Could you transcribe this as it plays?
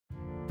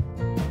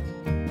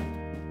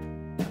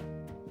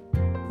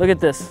Look at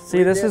this.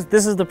 See, this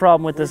is the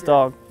problem with this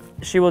dog.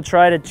 She will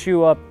try to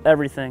chew up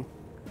everything.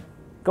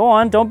 Go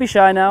on, don't be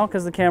shy now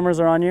because the cameras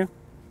are on you.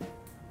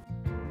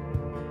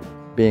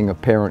 Being a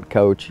parent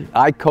coach,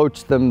 I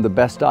coached them the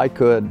best I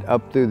could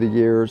up through the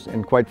years,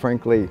 and quite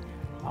frankly,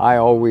 I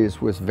always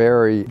was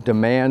very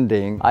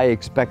demanding. I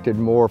expected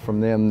more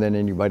from them than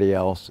anybody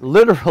else.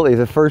 Literally,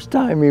 the first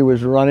time he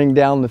was running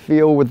down the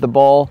field with the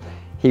ball,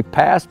 he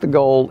passed the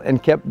goal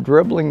and kept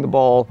dribbling the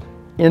ball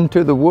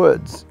into the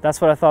woods. That's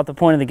what I thought the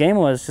point of the game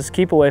was, just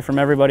keep away from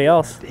everybody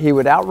else. He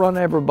would outrun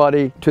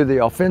everybody to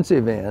the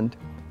offensive end,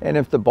 and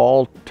if the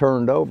ball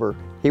turned over,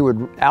 he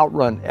would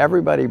outrun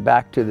everybody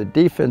back to the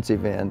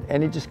defensive end,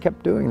 and he just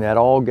kept doing that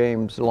all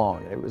games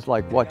long. It was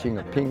like watching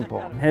a ping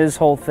pong. His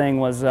whole thing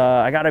was,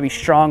 I gotta be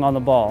strong on the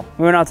ball.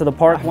 We went out to the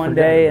park one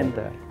day and,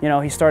 you know,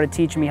 he started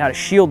teaching me how to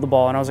shield the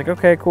ball, and I was like,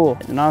 okay, cool.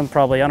 And I'm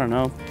probably, I don't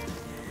know,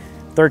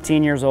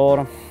 13 years old,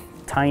 I'm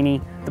tiny.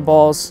 The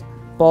ball's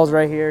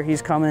right here,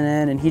 he's coming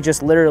in, and he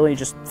just literally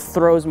just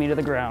throws me to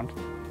the ground.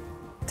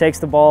 Takes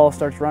the ball,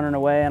 starts running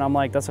away, and I'm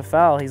like, that's a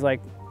foul. He's like,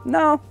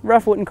 no,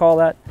 ref wouldn't call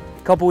that.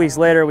 A couple weeks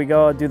later, we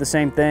go do the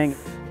same thing.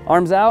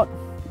 Arms out,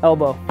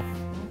 elbow,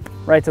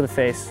 right to the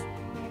face.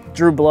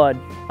 Drew blood.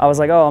 I was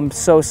like, oh, I'm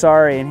so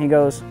sorry. And he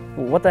goes,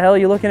 well, what the hell are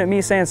you looking at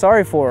me saying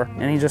sorry for?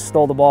 And he just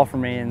stole the ball from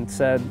me and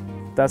said,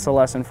 that's a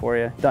lesson for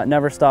you.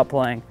 Never stop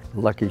playing.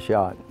 Lucky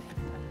shot.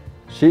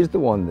 She's the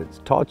one that's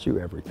taught you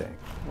everything.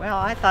 Well,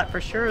 I thought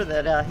for sure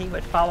that he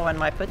would follow in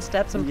my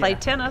footsteps and play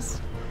tennis.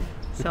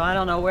 So I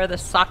don't know where the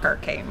soccer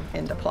came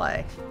into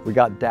play. We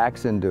got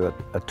Dax into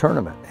a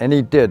tournament, and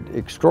he did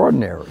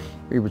extraordinary.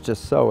 He was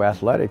just so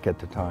athletic at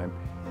the time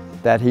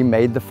that he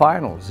made the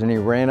finals, and he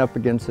ran up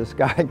against this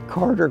guy,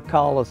 Carter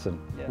Collison.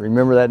 Yeah.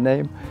 Remember that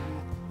name?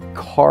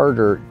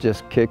 Carter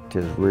just kicked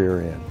his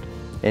rear end,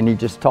 and he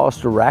just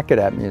tossed a racket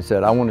at me and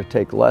said, I want to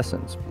take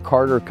lessons.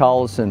 Carter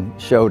Collison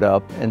showed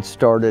up and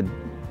started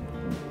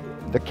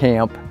the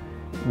camp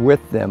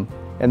with them,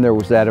 and there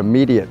was that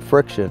immediate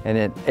friction. And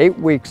in 8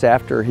 weeks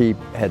after he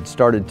had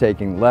started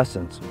taking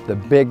lessons, the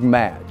big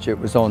match, it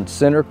was on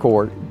center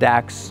court.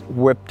 Dax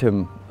whipped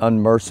him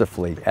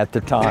unmercifully at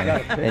the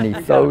time, and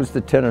he throws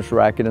the tennis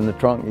racket in the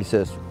trunk. He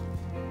says,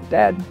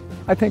 Dad,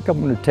 I think I'm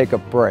going to take a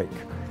break.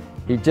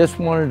 He just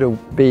wanted to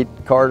beat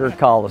Carter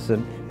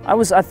Collison.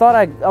 I thought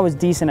I was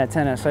decent at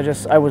tennis.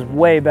 I was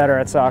way better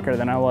at soccer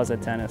than I was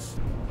at tennis.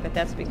 But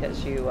that's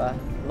because you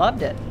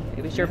loved it.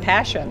 It was your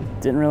passion.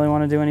 Didn't really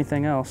want to do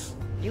anything else.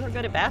 You were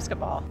good at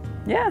basketball.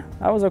 Yeah,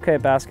 I was okay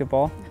at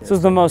basketball. This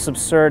was the most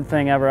absurd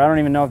thing ever. I don't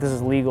even know if this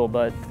is legal,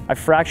 but I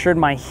fractured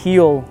my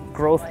heel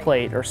growth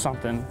plate or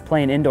something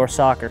playing indoor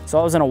soccer. So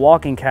I was in a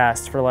walking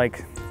cast for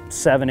like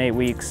 7-8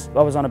 weeks.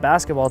 I was on a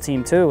basketball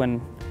team too,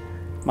 and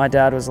my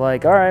dad was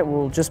like, all right,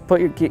 well, just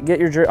get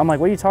your jersey. I'm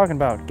like, what are you talking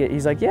about?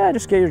 He's like, yeah,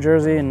 just get your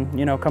jersey and,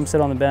 you know, come sit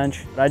on the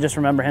bench. I just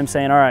remember him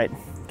saying, all right,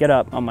 get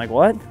up. I'm like,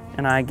 what?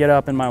 And I get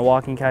up in my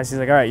walking cast. He's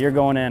like, all right, you're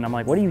going in. I'm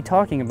like, what are you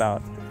talking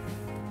about?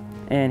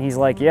 And he's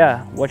like,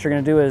 yeah, what you're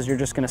gonna do is you're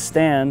just gonna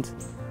stand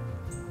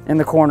in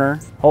the corner.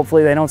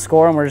 Hopefully they don't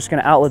score and we're just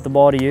gonna outlet the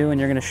ball to you and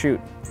you're gonna shoot.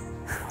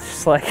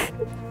 It's like,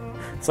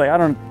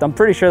 I'm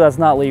pretty sure that's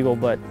not legal,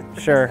 but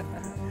sure.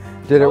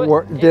 Did it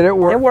work? Did it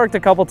work? It worked a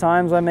couple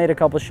times. I made a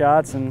couple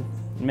shots and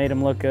made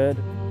him look good.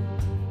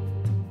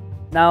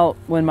 Now,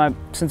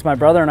 since my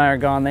brother and I are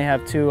gone, they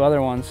have 2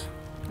 other ones.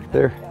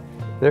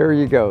 There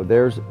you go.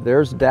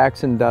 There's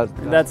Dax and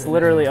Dustin. That's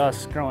literally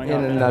us growing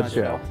up in a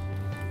nutshell.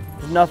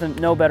 There's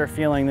no better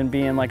feeling than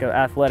being like an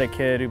athletic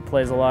kid who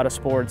plays a lot of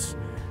sports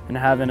and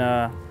having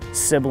a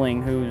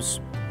sibling who's,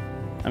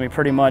 I mean,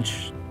 pretty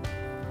much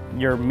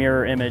your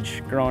mirror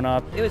image growing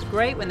up. It was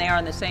great when they were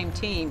on the same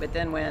team, but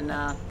then when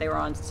they were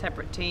on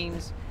separate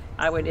teams,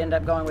 I would end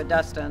up going with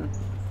Dustin.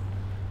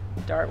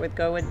 Dart would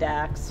go with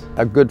Dax.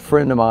 A good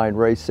friend of mine,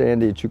 Ray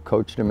Sandage, who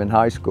coached him in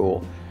high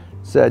school,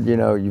 said, you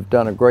know, you've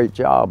done a great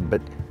job,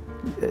 but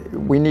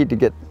we need to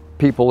get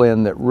people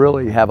in that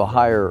really have a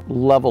higher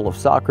level of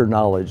soccer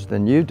knowledge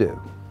than you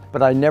do.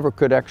 But I never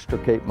could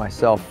extricate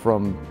myself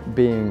from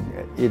being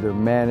either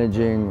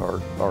managing or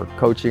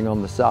coaching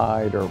on the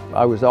side, or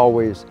I was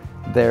always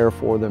there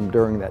for them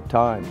during that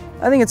time.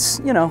 I think it's,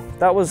 you know,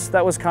 that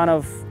was kind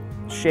of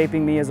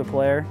shaping me as a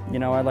player. You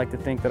know, I like to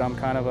think that I'm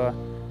kind of a,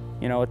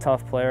 you know, a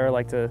tough player. I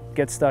like to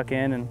get stuck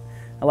in, and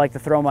I like to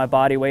throw my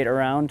body weight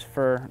around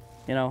for,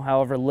 you know,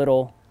 however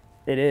little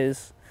it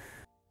is.